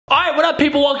All right, what up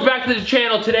people? Welcome back to the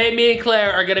channel. Today, me and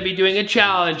Claire are gonna be doing a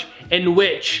challenge in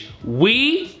which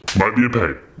we... Might be a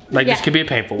pain. This could be a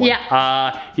painful one.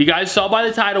 Yeah. You guys saw by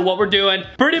the title what we're doing.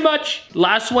 Pretty much,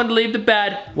 last one to leave the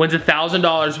bed wins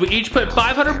 $1,000. We each put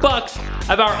 500 bucks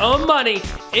of our own money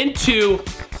into...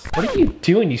 What are you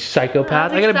doing, you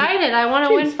psychopath? I'm excited. I want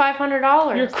to win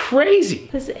 $500. You're crazy.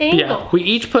 This angle. Yeah, we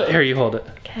each put... Here, you hold it.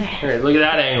 Okay. Here, look at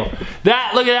that angle.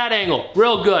 Look at that angle.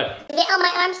 Real good. Oh,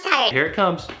 my arm's tired. Here it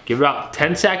comes. Give it about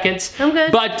 10 seconds. I'm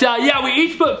good. But yeah, we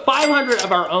each put 500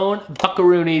 of our own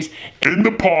buckaroonies In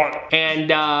the pot. and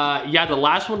yeah, the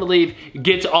last one to leave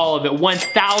gets all of it.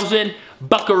 1,000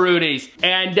 buckaroonies.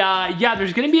 And yeah,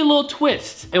 there's gonna be a little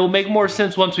twist. It will make more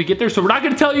sense once we get there, so we're not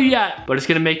gonna tell you yet, but it's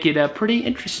gonna make it pretty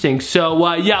interesting.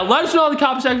 So yeah, let us know in the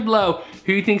comment section below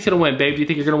who you think's gonna win. Babe, do you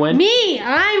think you're gonna win? Me,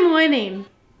 I'm winning.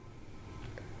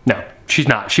 No, she's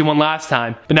not. She won last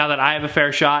time. But now that I have a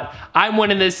fair shot, I'm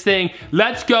winning this thing.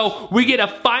 Let's go. We get a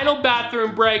final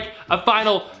bathroom break, a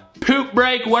final poop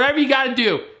break, whatever you gotta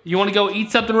do. You wanna go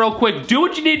eat something real quick, do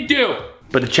what you need to do.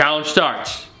 But the challenge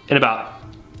starts in about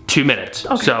 2 minutes.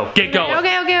 Okay. So get going.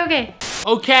 Okay.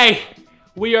 Okay,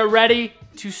 we are ready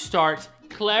to start.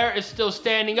 Claire is still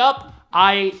standing up.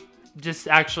 I just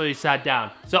actually sat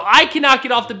down. So I cannot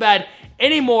get off the bed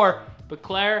anymore, but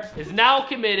Claire is now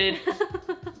committed.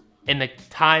 And the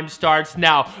time starts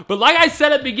now. But like I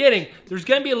said at the beginning, there's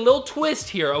gonna be a little twist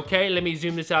here, okay? Let me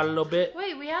zoom this out a little bit.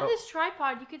 Wait, we have this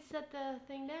tripod. You could set the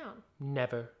thing down.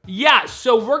 Never. Yeah,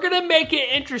 so we're gonna make it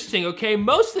interesting, okay?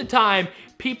 Most of the time,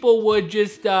 people would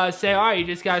just say, all right, you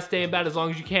just gotta stay in bed as long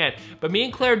as you can. But me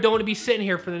and Claire don't wanna be sitting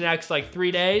here for the next like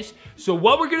 3 days. So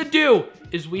what we're gonna do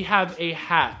is we have a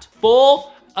hat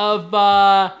full of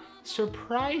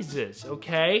surprises,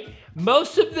 okay?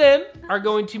 Most of them are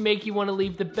going to make you want to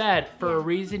leave the bed for a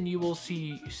reason you will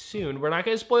see soon. We're not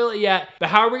going to spoil it yet, but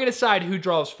how are we going to decide who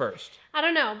draws first? I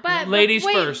don't know, but Ladies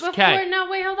first, okay. No,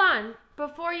 wait, hold on.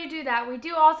 Before you do that, we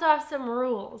do also have some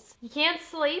rules. You can't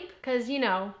sleep, because, you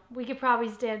know, we could probably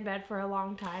stay in bed for a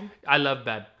long time. I love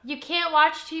bed. You can't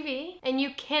watch TV, and you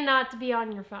cannot be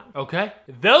on your phone. Okay,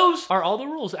 those are all the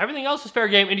rules. Everything else is fair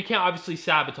game, and you can't obviously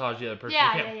sabotage the other person.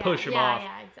 You can't push them off.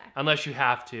 Yeah, exactly. Unless you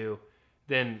have to,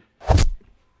 then...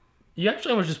 You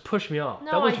actually almost just pushed me off.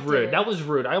 No, that was I rude. didn't. That was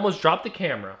rude. I almost dropped the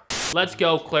camera. Let's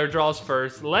go. Claire draws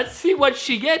first. Let's see what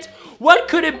she gets. What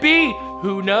could it be?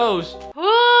 Who knows? Ooh,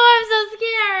 I'm so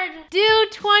scared. Do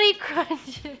 20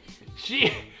 crunches.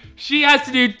 She has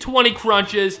to do 20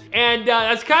 crunches, and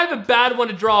that's kind of a bad one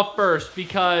to draw first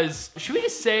because should we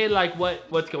just say like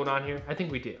what's going on here? I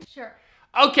think we do. Sure.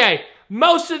 Okay,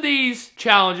 most of these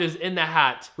challenges in the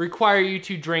hat require you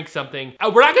to drink something.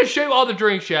 We're not gonna show you all the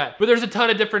drinks yet, but there's a ton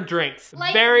of different drinks.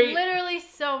 Like literally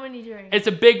so many drinks. It's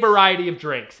a big variety of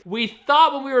drinks. We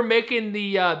thought when we were making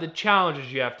the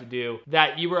challenges you have to do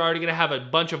that you were already gonna have a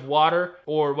bunch of water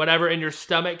or whatever in your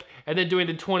stomach, and then doing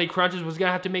the 20 crunches was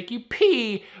gonna have to make you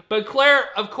pee. But Claire,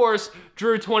 of course,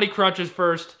 drew 20 crunches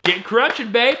first. Get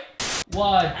crunching, babe.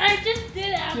 1, I just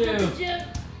did after the gym.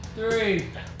 3,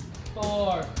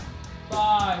 4,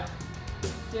 5,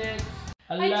 6,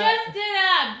 11, I just did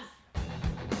abs.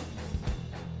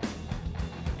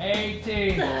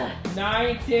 18,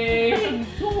 19,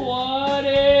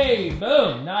 20.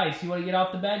 Boom, nice. You wanna get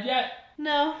off the bed yet?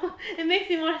 No, it makes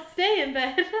me want to stay in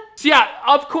bed. So yeah,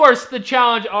 of course, the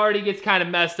challenge already gets kind of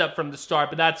messed up from the start,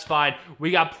 but that's fine.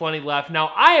 We got plenty left.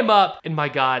 Now, I am up, and my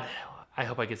God, I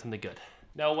hope I get something good.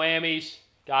 No whammies.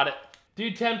 Got it. Do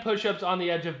 10 push-ups on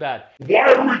the edge of bed.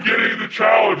 Why are we getting the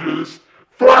challenges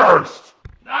first?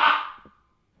 Ah!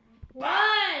 1,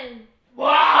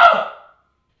 Ah!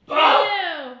 2,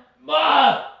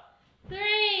 Ah!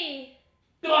 3,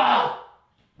 Ah!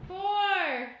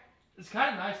 4, It's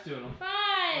kind of nice doing them.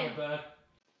 5, Not bad.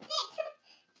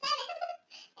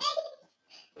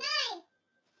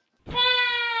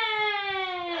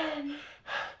 10.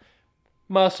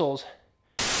 Muscles.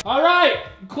 All right,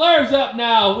 Claire's up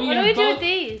now. What do we do with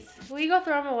these? Will you go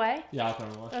throw them away? Yeah, I'll throw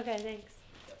them away. Okay, thanks.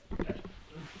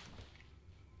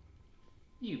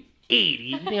 You idiot.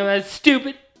 You think I'm that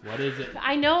stupid? What is it?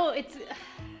 I know it's water,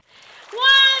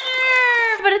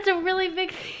 but it's a really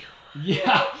big thing.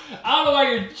 Yeah, I don't know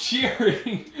why you're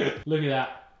cheering. Look at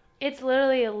that. It's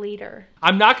literally a liter.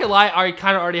 I'm not gonna lie, I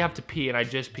kind of already have to pee, and I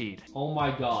just peed. Oh my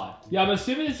God. Yeah, I'm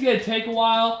assuming this is gonna take a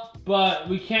while, but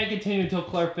we can't continue until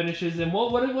Claire finishes. And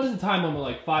what is the time limit,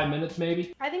 like 5 minutes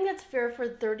maybe? I think that's fair for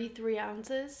 33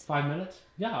 ounces. 5 minutes?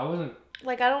 Yeah, I wasn't.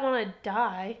 Like, I don't want to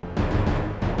die.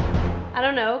 I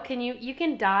don't know, you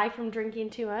can die from drinking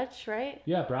too much, right?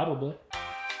 Yeah, probably.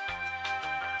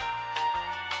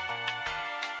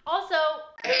 Also,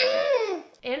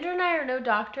 Andrew and and I are no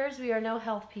doctors. We are no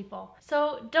health people.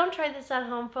 So don't try this at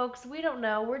home, folks. We don't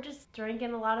know. We're just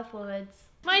drinking a lot of fluids.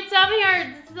 My tummy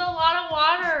hurts. This is a lot of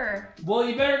water. Well,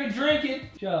 you better get drinking.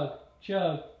 Chug,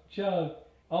 chug, chug.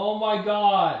 Oh my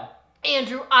God.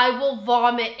 Andrew, I will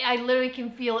vomit. I literally can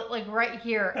feel it like right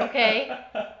here, okay?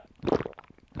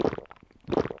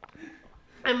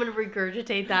 I'm gonna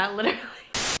regurgitate that literally.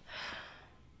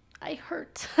 I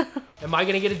hurt. Am I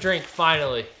gonna get a drink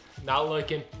finally? Not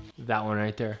looking. That one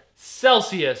right there.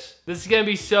 Celsius. This is gonna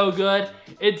be so good.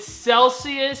 It's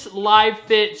Celsius Live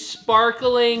Fit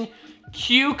Sparkling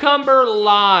Cucumber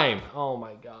Lime. Oh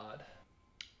my God.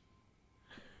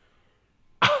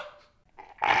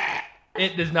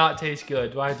 It does not taste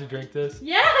good. Do I have to drink this?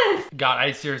 Yes! God,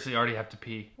 I seriously already have to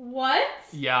pee. What?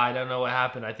 Yeah, I don't know what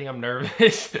happened. I think I'm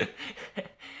nervous.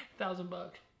 $1,000.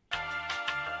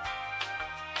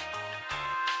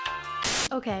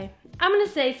 Okay, I'm gonna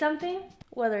say something,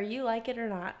 whether you like it or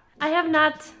not. I have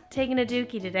not taken a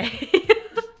dookie today.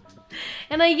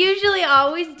 And I usually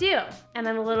always do. And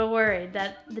I'm a little worried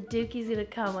that the dookie's gonna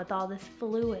come with all this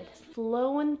fluid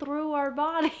flowing through our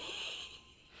body.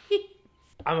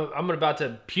 I'm about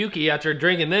to pukey after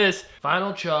drinking this.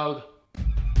 Final chug.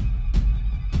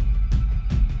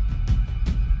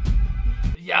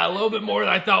 Yeah, a little bit more than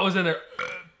I thought was in there.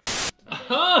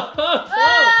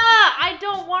 I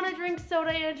don't want to drink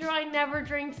soda, Andrew. I never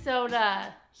drink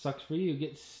soda. Sucks for you.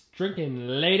 Get drinking,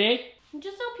 lady.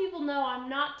 Just so people know, I'm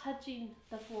not touching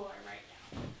the floor right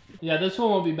now. Yeah, this one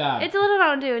won't be bad. It's a little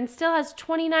Mountain Dew and still has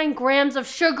 29 grams of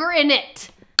sugar in it.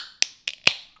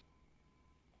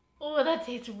 Oh, that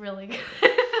tastes really good.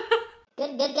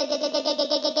 Good.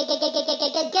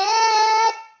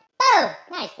 Oh,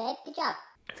 nice, babe. Good job.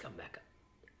 Let's come back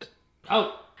up.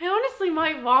 Oh. I honestly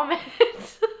might vomit.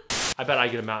 I bet I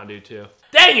get a Mountain Dew too.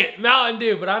 Dang it, Mountain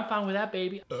Dew, but I'm fine with that,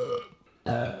 baby.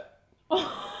 That's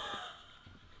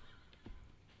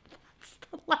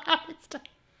the loudest.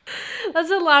 That's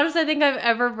the loudest I think I've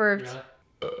ever burped.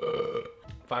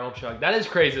 Final chug. That is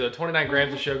crazy though, 29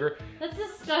 grams of sugar. That's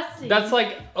disgusting. That's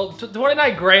like,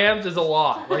 29 grams is a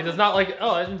lot. Like, it's not like,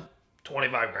 oh, that's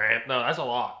 25 grams. No, that's a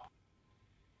lot.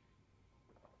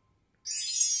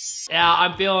 Yeah,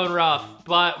 I'm feeling rough,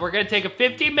 but we're gonna take a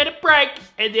 15-minute break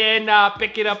and then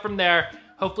pick it up from there.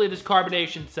 Hopefully this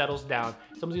carbonation settles down.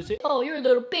 Someone's gonna say, Oh, you're a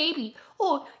little baby.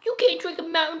 Oh, you can't drink a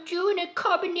Mountain Dew in a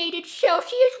carbonated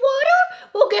Celsius water?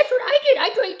 Well, guess what I did? I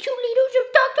drank 2 liters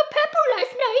of Dr. Pepper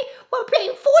last night while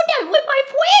playing Fortnite with my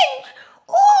friends.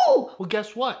 Oh! well,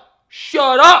 guess what?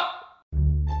 Shut up!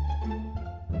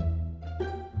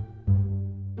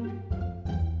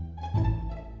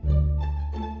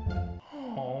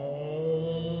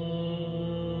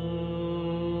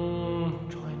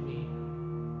 Join me.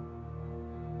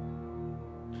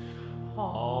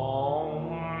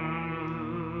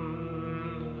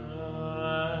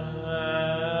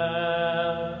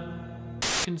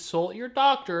 Consult your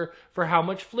doctor for how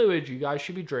much fluid you guys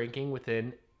should be drinking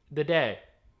within the day,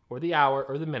 or the hour,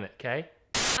 or the minute, okay?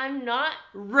 I'm not.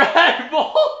 Red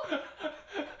Bull!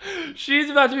 She's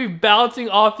about to be bouncing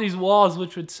off these walls,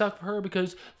 which would suck for her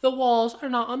because the walls are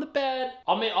not on the bed.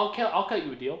 I'll cut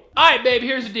you a deal. All right, babe,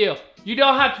 here's the deal. You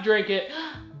don't have to drink it,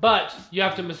 but you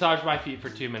have to massage my feet for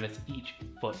 2 minutes each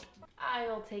foot. I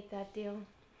will take that deal.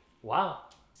 Wow.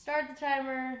 Start the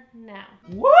timer now.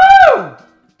 Woo!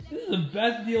 This is the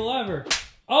best deal ever.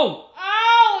 Oh!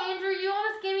 Oh, Andrew, you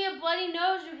almost gave me a bloody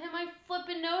nose. You hit my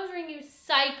flippin' nose ring, you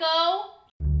psycho.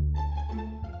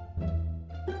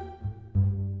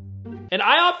 And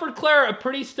I offered Claire a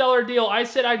pretty stellar deal. I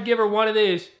said I'd give her one of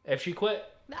these if she quit.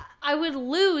 I would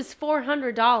lose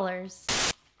 $400.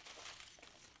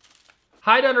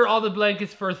 Hide under all the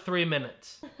blankets for 3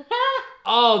 minutes.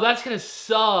 Oh, that's gonna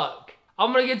suck.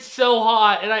 I'm gonna get so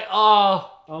hot and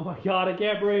oh my God, I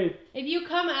can't breathe. If you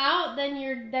come out, then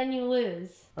you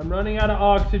lose. I'm running out of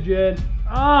oxygen.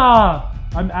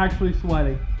 I'm actually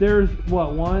sweating. There's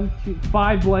what, 1, 2,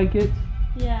 5 blankets?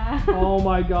 Yeah. Oh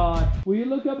my God. Will you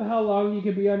look up how long you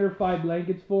can be under 5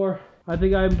 blankets for? I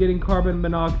think I'm getting carbon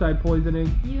monoxide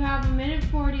poisoning. You have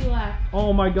 1:40 left.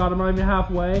 Oh my God, I'm not even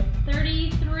halfway.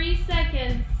 33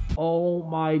 seconds. Oh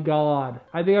my God.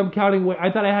 I think I'm counting I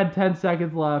thought I had 10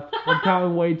 seconds left. I'm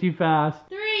counting way too fast.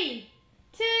 3,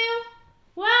 2,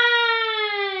 1.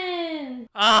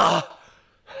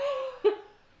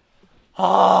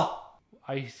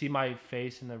 I see my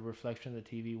face in the reflection of the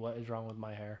TV. What is wrong with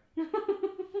my hair?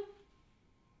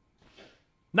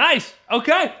 Nice.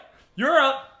 Okay. You're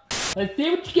up. Let's see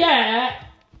what you got.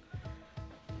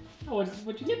 Oh,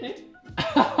 what you get, babe?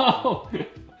 Oh,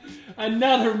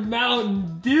 another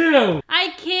Mountain Dew. I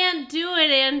can't do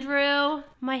it, Andrew.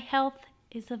 My health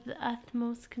is of the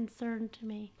utmost concern to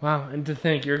me. Wow, and to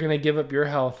think you're gonna give up your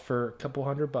health for a couple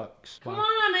 $100. Come on,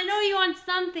 I know you want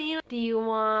something. Do you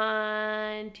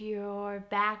want your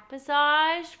back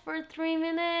massage for 3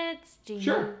 minutes?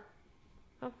 Sure.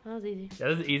 Oh, that was easy.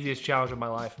 That is the easiest challenge of my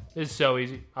life. It's so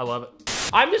easy. I love it.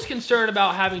 I'm just concerned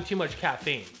about having too much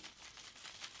caffeine.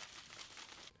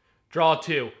 Draw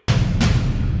 2.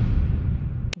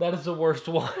 That is the worst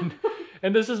one.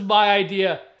 And this is my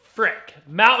idea. Frick.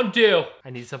 Mountain Dew. I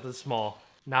need something small,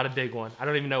 not a big one. I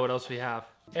don't even know what else we have.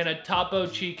 And a Topo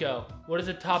Chico. What is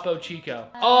a Topo Chico?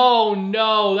 Oh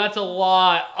no, that's a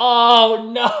lot. Oh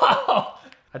no.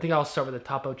 I think I'll start with a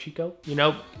Topo Chico. You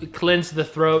know, cleanse the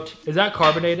throat. Is that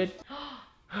carbonated?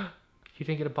 You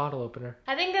didn't get a bottle opener.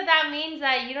 I think that means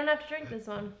that you don't have to drink this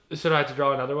one. So do I have to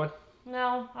draw another one?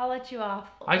 No, I'll let you off.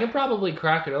 I can probably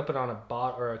crack it open on a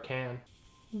bot or a can.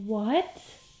 What?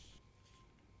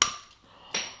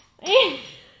 I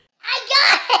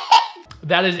got it!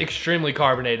 That is extremely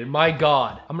carbonated. My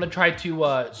God. I'm gonna try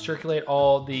to circulate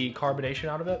all the carbonation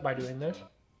out of it by doing this.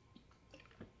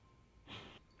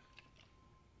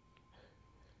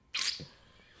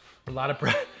 A lot of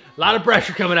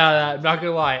pressure coming out of that. I'm not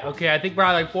gonna lie. Okay, I think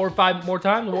probably like 4 or 5 more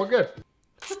times and we're good.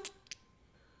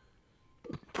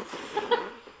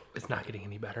 It's not getting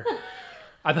any better.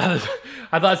 I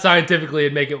thought scientifically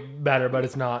it'd make it better, but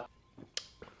it's not.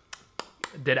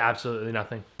 It did absolutely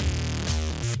nothing.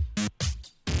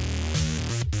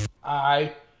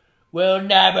 I will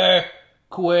never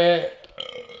quit.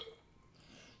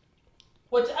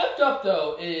 What's effed up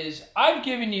though is I've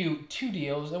given you 2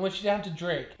 deals in which you have to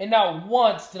drink, and not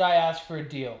once did I ask for a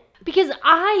deal. Because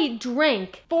I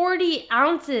drank 40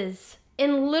 ounces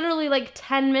in literally like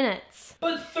 10 minutes.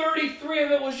 But 33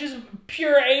 of it was just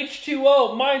pure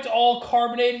H2O. Mine's all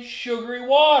carbonated, sugary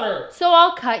water. So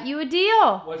I'll cut you a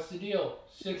deal. What's the deal?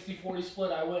 60-40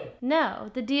 split, I win.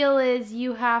 No, the deal is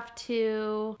you have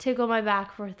to tickle my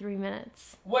back for 3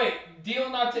 minutes. Wait, deal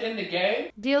not to end the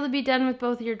game? Deal to be done with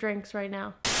both of your drinks right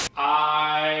now.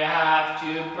 I have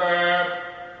to burp.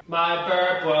 My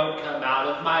burp won't come out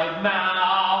of my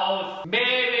mouth.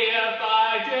 Maybe if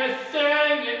I just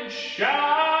sing and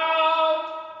shout.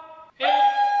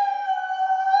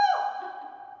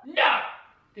 No!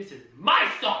 This is my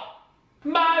song.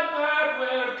 My burp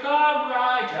will come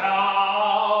right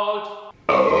out.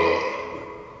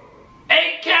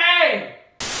 It came!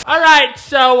 Alright,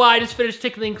 so I just finished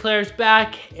tickling Claire's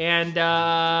back, and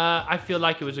I feel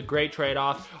like it was a great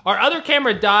trade-off. Our other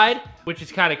camera died, which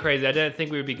is kind of crazy. I didn't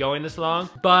think we would be going this long,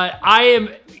 but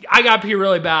I got pee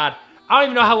really bad. I don't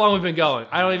even know how long we've been going.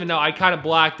 I don't even know. I kind of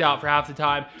blacked out for half the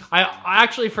time. I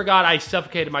actually forgot I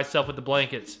suffocated myself with the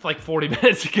blankets like 40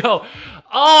 minutes ago.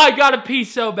 Oh, I gotta pee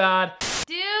so bad.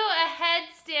 Do a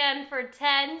headstand for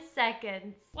 10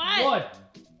 seconds. What? 1,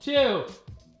 2,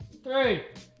 3,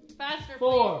 Faster,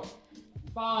 4,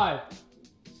 5,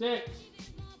 6,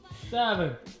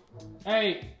 7,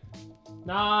 8,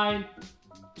 9,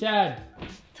 10.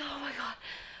 Oh my God.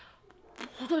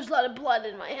 There's a lot of blood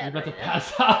in my head. I'm about to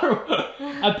pass out.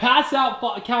 A pass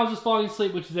out counts as falling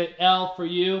asleep, which is an L for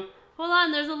you. Hold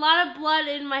on, there's a lot of blood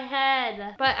in my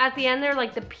head. But at the end there,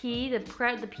 like the pee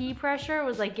pressure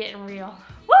was like getting real.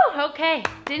 Woo, okay.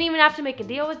 Didn't even have to make a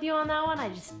deal with you on that one. I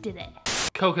just did it.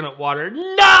 Coconut water.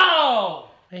 No!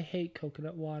 I hate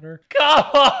coconut water.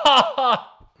 God!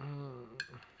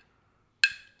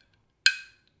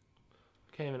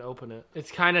 Can't even open it.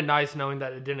 It's kind of nice knowing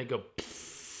that it didn't go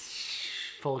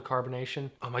full of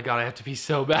carbonation. Oh my God, I have to pee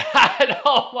so bad.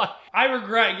 Oh my. I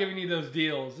regret giving you those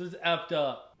deals. This is effed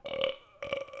up.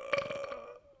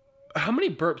 How many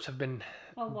burps have been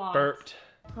burped?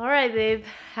 All right, babe.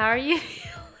 How are you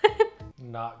feeling?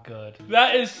 Not good.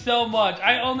 That is so much.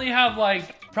 I only have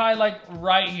like, probably like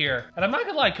right here. And I'm not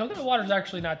gonna lie, coconut water is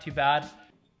actually not too bad.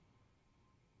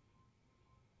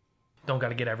 Don't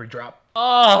gotta get every drop.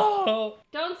 Oh!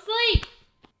 Don't sleep.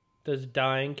 Does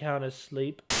dying count as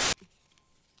sleep?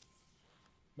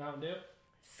 Mountain Dew?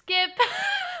 Skip.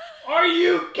 Are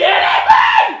you kidding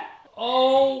me?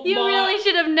 Oh You really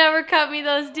should have never cut me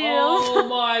those deals. Oh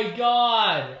my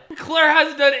God. Claire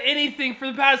hasn't done anything for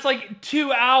the past like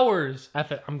 2 hours.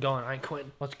 F it, I'm going, I ain't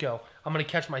quitting. Let's go. I'm gonna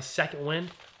catch my second wind,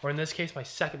 or in this case, my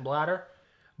second bladder.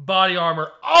 Body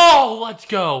armor, oh, let's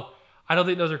go. I don't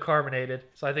think those are carbonated,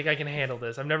 so I think I can handle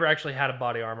this. I've never actually had a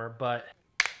body armor, but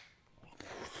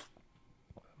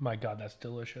my God, that's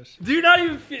delicious. Do you not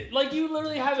even feel, like you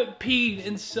literally haven't peed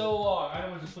in so long. I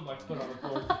don't just put my foot on the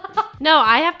floor. No,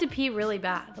 I have to pee really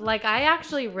bad. Like I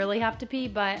actually really have to pee,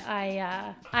 but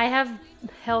I have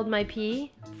held my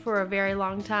pee for a very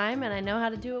long time and I know how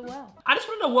to do it well. I just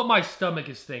want to know what my stomach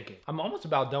is thinking. I'm almost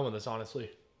about done with this,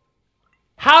 honestly.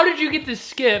 How did you get to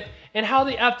skip? And how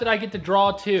the F did I get to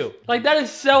draw too? Like, that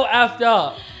is so effed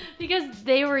up. Because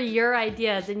they were your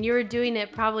ideas and you were doing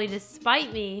it probably to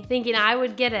spite me, thinking I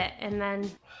would get it, and then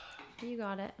you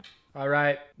got it. All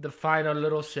right, the final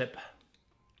little sip.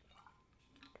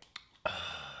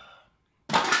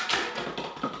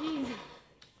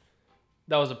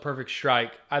 That was a perfect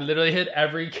strike. I literally hit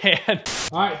every can.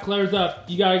 All right, Claire's up.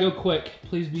 You gotta go quick.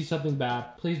 Please be something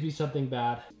bad. Please be something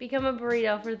bad. Become a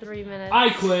burrito for 3 minutes.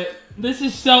 I quit. This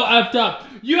is so effed up.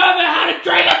 You haven't had a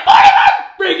drink in 45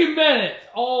 freaking minutes.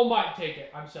 Oh my, take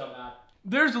it. I'm so mad.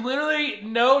 There's literally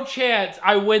no chance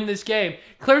I win this game.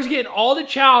 Claire's getting all the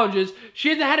challenges. She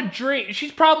hasn't had a drink.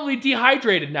 She's probably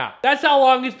dehydrated now. That's how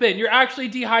long it's been. You're actually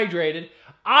dehydrated.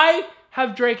 I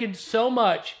have drinking so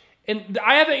much. And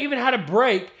I haven't even had a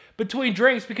break between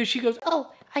drinks because she goes,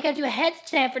 Oh, I gotta do a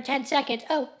headstand for 10 seconds.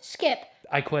 Oh, skip.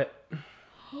 I quit.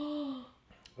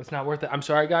 It's not worth it. I'm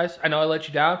sorry, guys. I know I let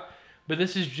you down, but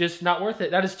this is just not worth it.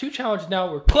 That is 2 challenges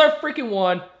now where Claire freaking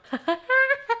won.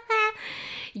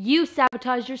 You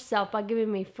sabotaged yourself by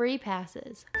giving me free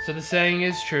passes. So the saying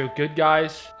is true. Good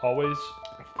guys always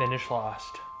finish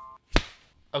last.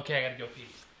 Okay, I gotta go pee.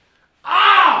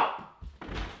 Ow!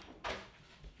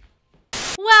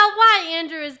 Well, while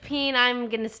Andrew is peeing, I'm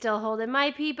gonna still hold in my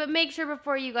pee, but make sure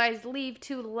before you guys leave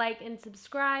to like and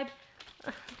subscribe.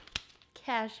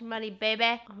 Cash money,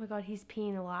 baby. Oh my God, he's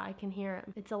peeing a lot. I can hear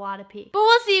him. It's a lot of pee. But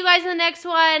we'll see you guys in the next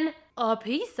one.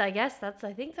 Peace, I guess.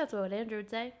 I think that's what Andrew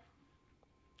would say.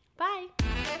 Bye.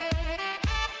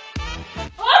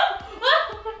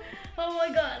 Oh my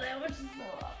God, I almost just blew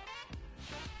up.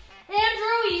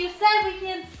 Andrew, you said we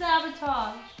can't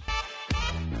sabotage.